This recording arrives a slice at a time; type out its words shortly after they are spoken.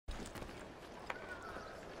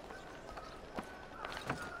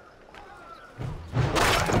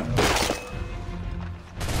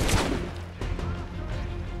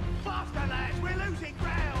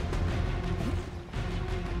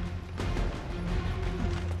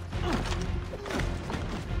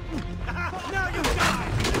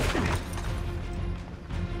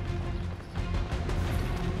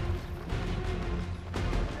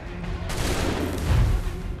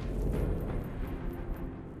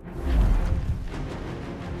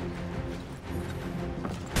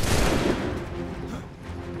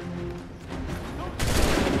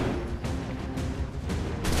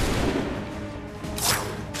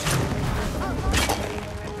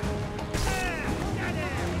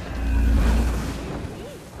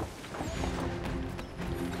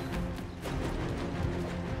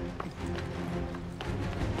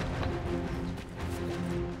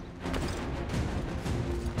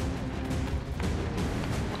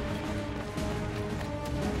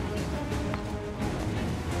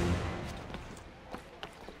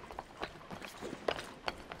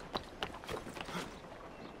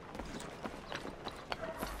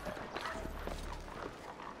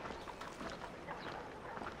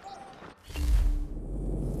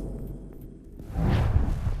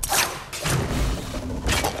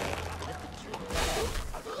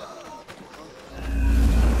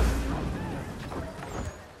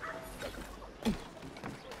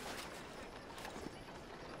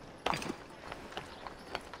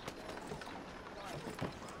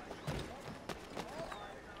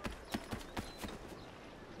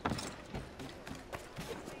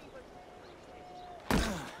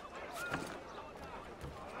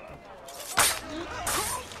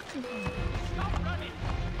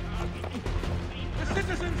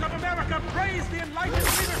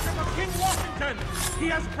Treason! He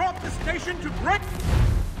has brought this nation to great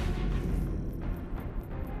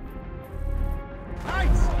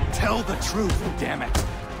heights! Tell the truth, damn it!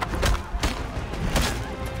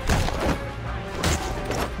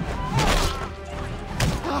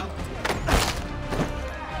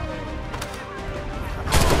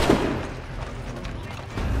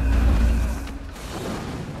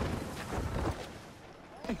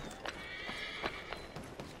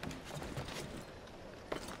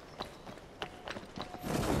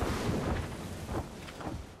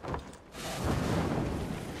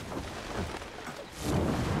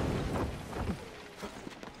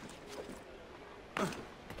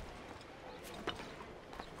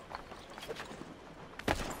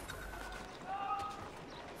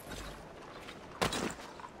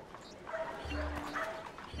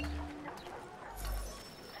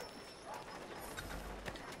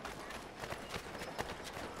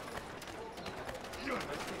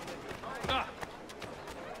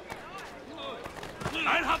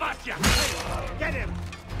 Get him!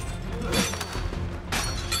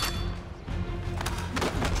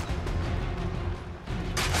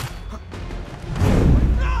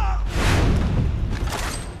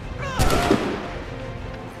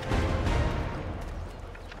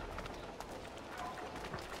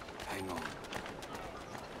 Hang on.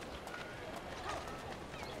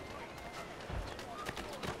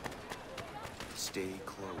 Stay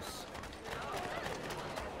close.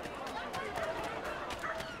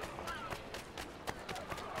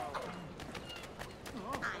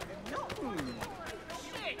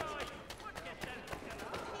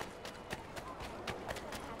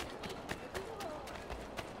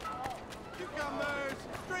 Cucumbers,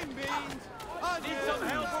 string beans, onions. Need some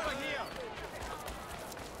help over here.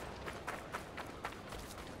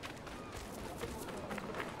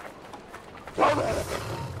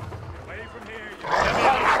 Away from here, you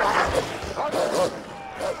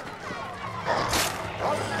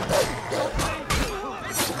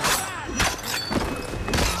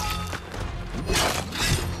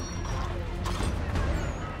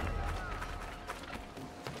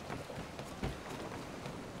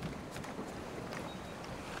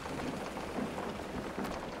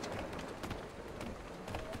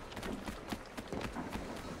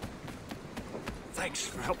Thanks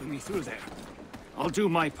for helping me through there. I'll do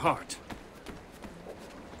my part.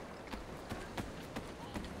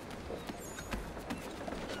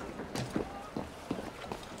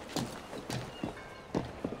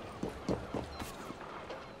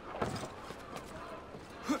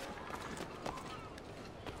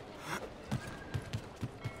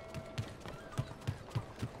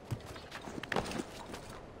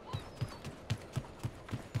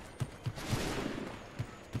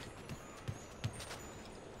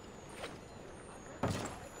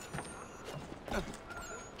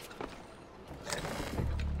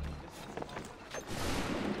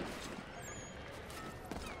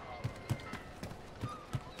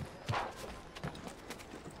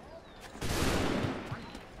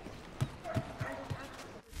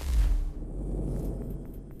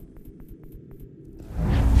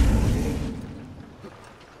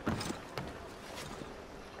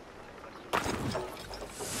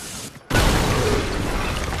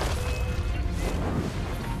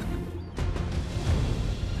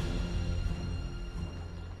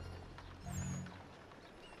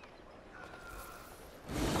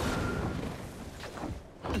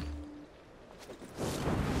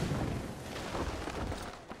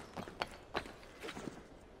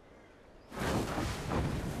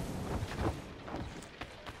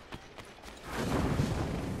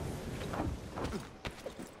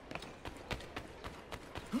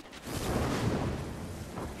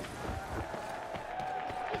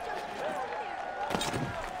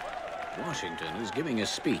 Washington is giving a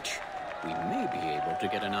speech. We may be able to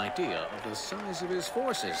get an idea of the size of his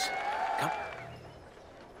forces. Come.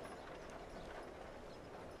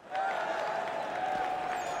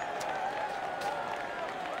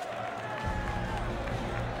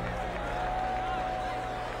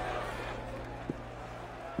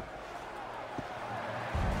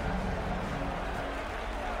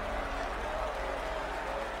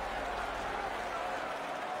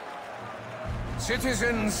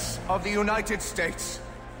 Citizens of the United States,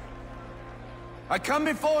 I come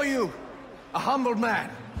before you, a humble man.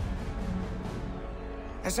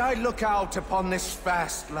 As I look out upon this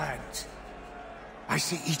vast land, I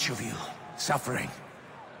see each of you suffering.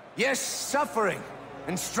 Yes, suffering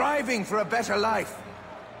and striving for a better life,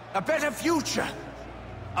 a better future,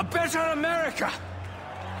 a better America.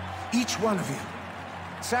 Each one of you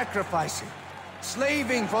sacrificing,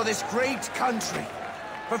 slaving for this great country,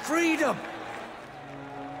 for freedom.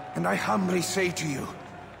 And I humbly say to you,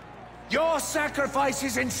 your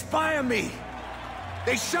sacrifices inspire me.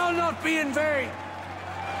 They shall not be in vain.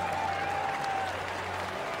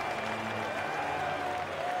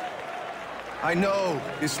 I know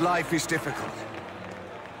this life is difficult.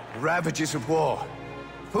 The ravages of war,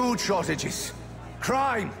 food shortages,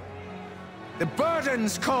 crime, the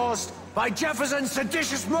burdens caused by Jefferson's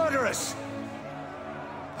seditious murderers.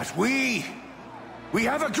 But we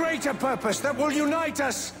have a greater purpose that will unite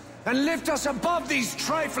us and lift us above these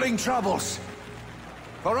trifling troubles.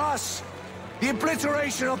 For us, the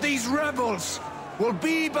obliteration of these rebels will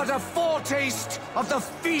be but a foretaste of the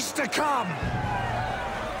feast to come.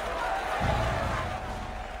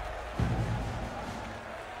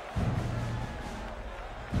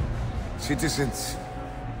 Citizens,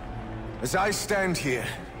 as I stand here,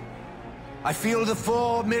 I feel the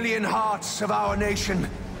 4 million hearts of our nation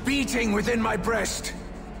beating within my breast.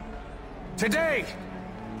 Today,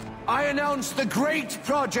 I announce the great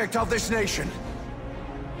project of this nation.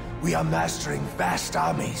 We are mastering vast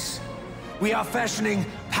armies. We are fashioning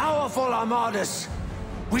powerful armadas.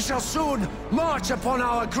 We shall soon march upon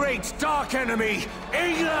our great dark enemy,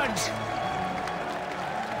 England!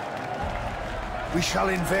 We shall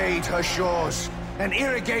invade her shores and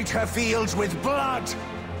irrigate her fields with blood.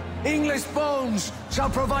 English bones shall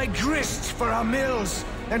provide grist for our mills,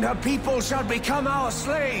 and her people shall become our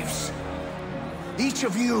slaves. Each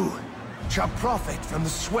of you shall profit from the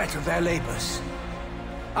sweat of their labors.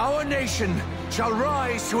 Our nation shall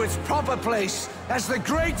rise to its proper place as the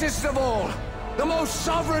greatest of all, the most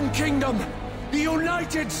sovereign kingdom, the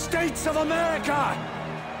United States of America!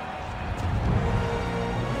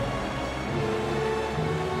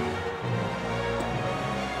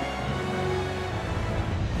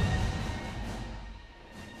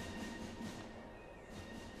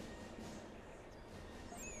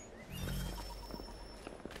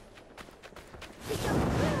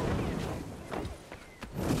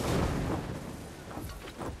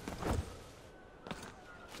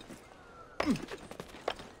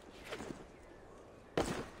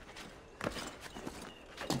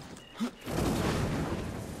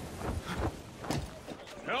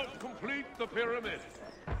 Help complete the pyramid.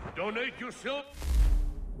 Donate your silver.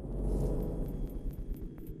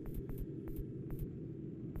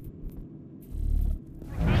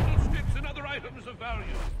 Candlesticks and other items of value.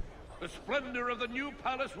 The splendor of the new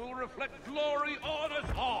palace will reflect glory on us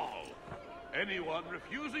all. Anyone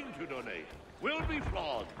refusing to donate will be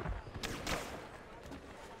flogged.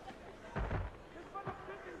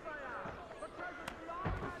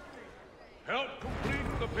 Help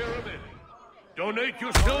complete the pyramid. Donate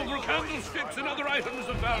your silver candlesticks and other items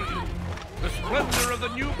of value. The splendor of the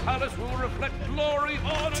new palace will reflect glory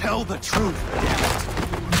on... Tell the truth.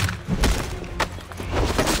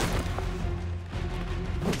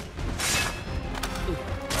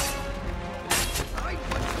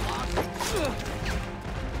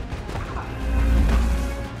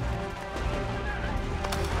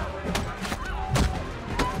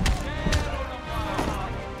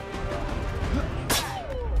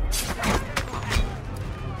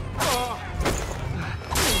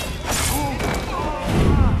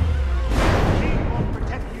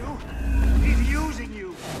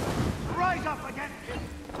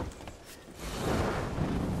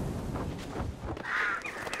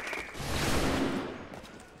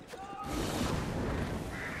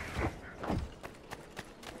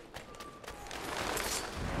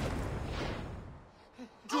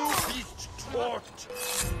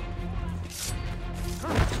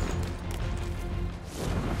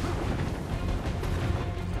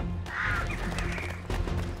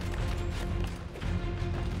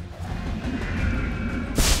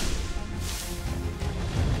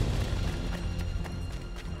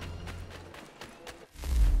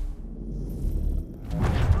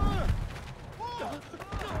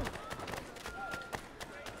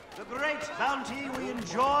 Bounty we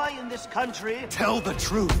enjoy in this country. Tell the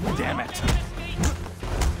truth, damn it.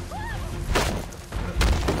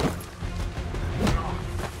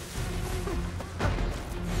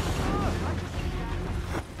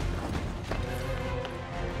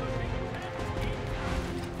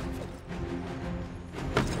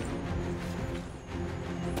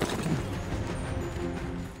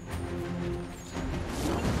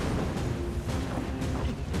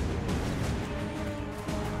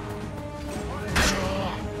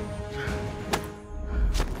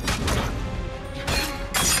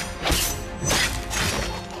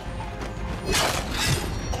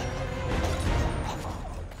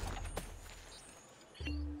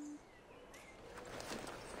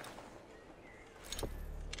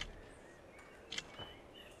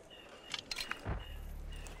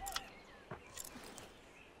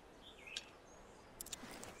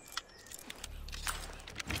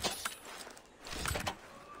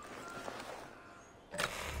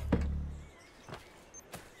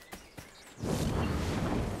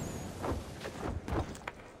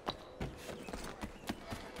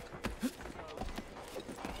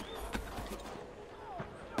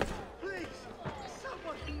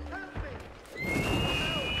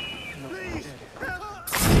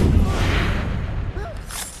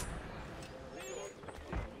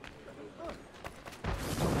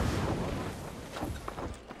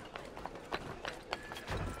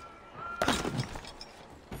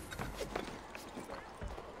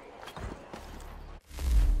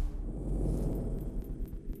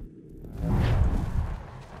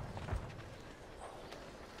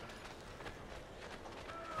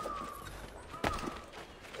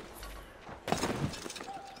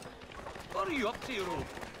 are you up to, Rope?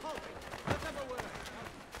 Let's have a word.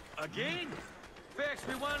 Again? First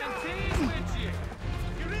we want to tease with you.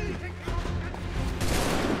 You really think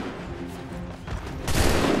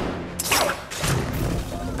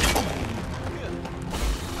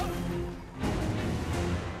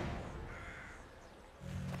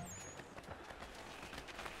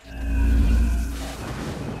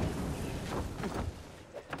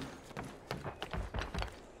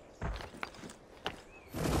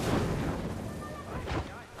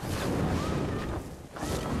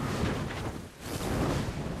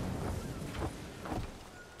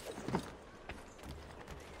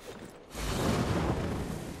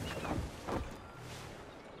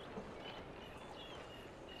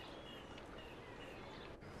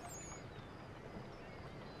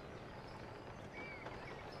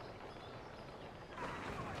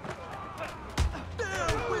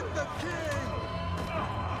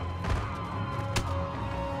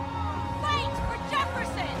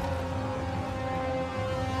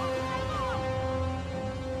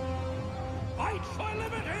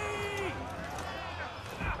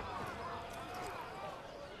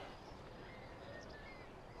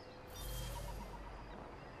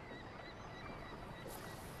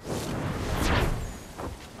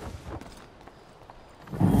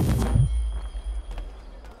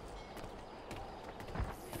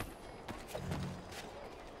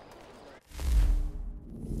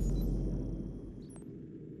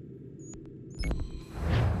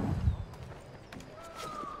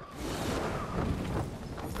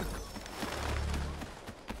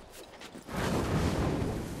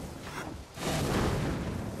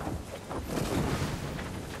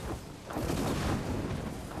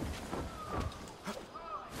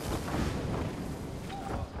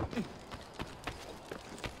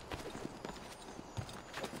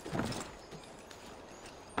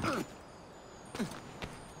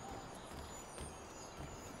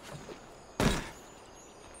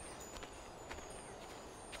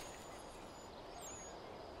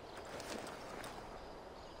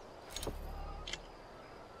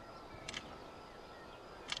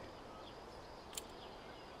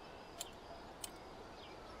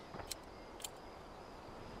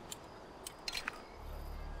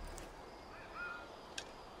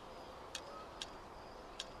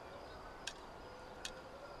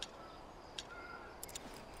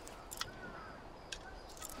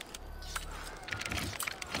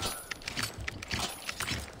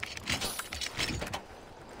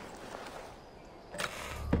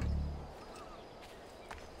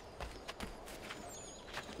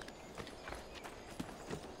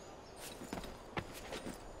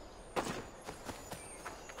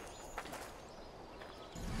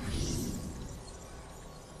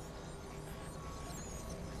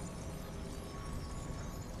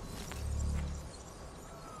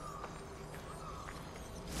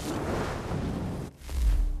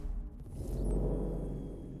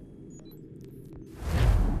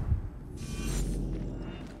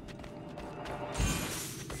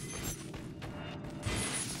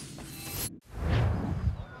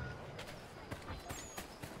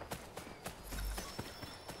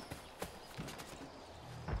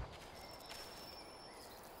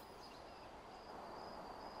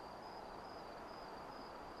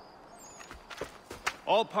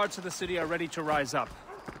All parts of the city are ready to rise up.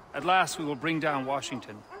 At last, we will bring down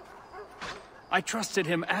Washington. I trusted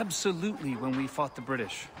him absolutely when we fought the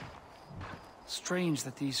British. Strange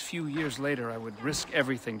that these few years later I would risk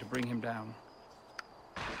everything to bring him down.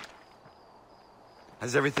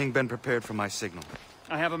 Has everything been prepared for my signal?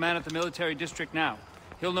 I have a man at the military district now.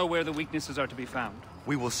 He'll know where the weaknesses are to be found.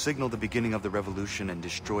 We will signal the beginning of the revolution and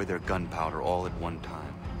destroy their gunpowder all at one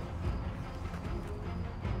time.